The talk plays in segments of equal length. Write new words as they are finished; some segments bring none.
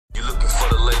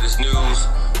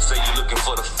looking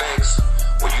for the facts,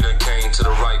 well, you done came to the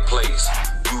right place.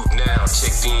 You've now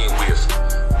checked in with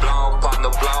blog partner,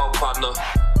 blog partner,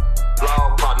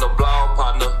 blog partner, blog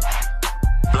partner,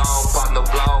 blog partner,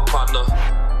 blog partner,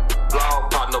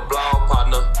 blog partner, blog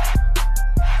partner.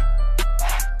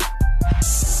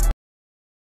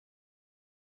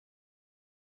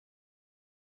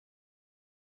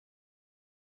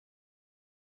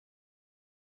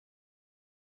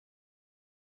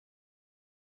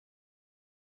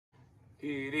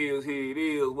 Here it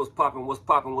is. What's poppin', what's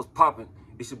poppin', what's poppin'?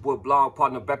 It's your boy Blog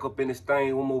Partner back up in this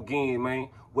thing one more again, man.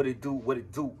 What it do, what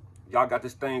it do? Y'all got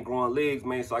this thing growing legs,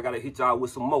 man, so I gotta hit y'all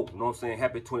with some more. You know what I'm saying?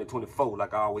 Happy 2024,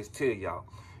 like I always tell y'all.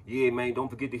 Yeah, man, don't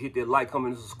forget to hit that like,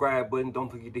 comment, and subscribe button. Don't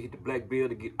forget to hit the black bell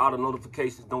to get all the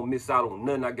notifications. Don't miss out on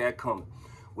nothing I got coming.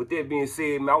 With that being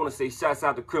said, man, I want to say shouts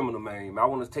out to Criminal Man. I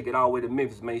want to take it all the way to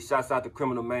Memphis, man. Shouts out to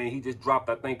Criminal Man. He just dropped,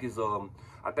 I think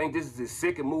this is his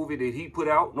second movie that he put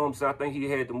out. You know what I'm saying? I think he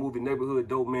had the movie Neighborhood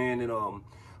Dope Man, and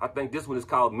I think this one is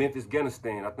called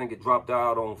MemphGanistan. I think it dropped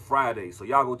out on Friday. So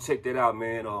y'all go check that out,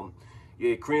 man.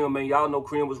 Yeah, Cream, man, y'all know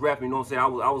Cream was rapping, you know what I'm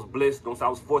saying? I was blessed, you know what I'm saying? I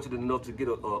was fortunate enough to get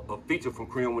a feature from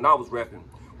Cream when I was rapping.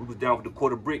 We was down with the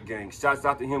Quarter Brick Gang. Shouts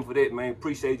out to him for that, man.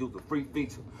 Appreciate you. It was a free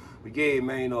feature. But yeah,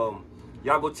 man,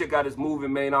 y'all go check out his movie,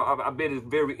 man. I bet it's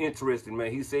very interesting,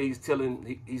 man. He said he's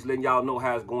letting y'all know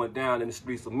how it's going down in the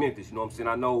streets of Memphis. You know what I'm saying?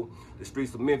 I know the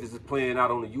streets of Memphis is playing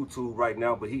out on the YouTube right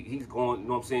now, but he's going, you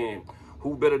know what I'm saying?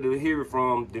 Who better to hear it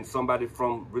from than somebody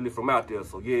really from out there?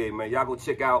 So yeah, man, y'all go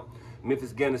check out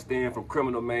MemphGanistan from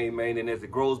Criminal Man, man. And as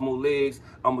it grows more legs,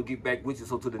 I'm gonna get back with you.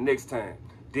 So till the next time,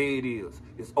 there it is.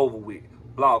 It's over with.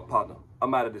 Blog Partner,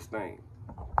 I'm out of this thing.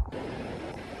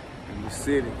 In the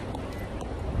city.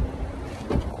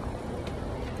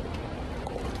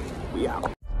 We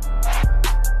out.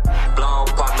 Blog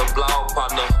partner, blog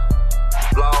partner.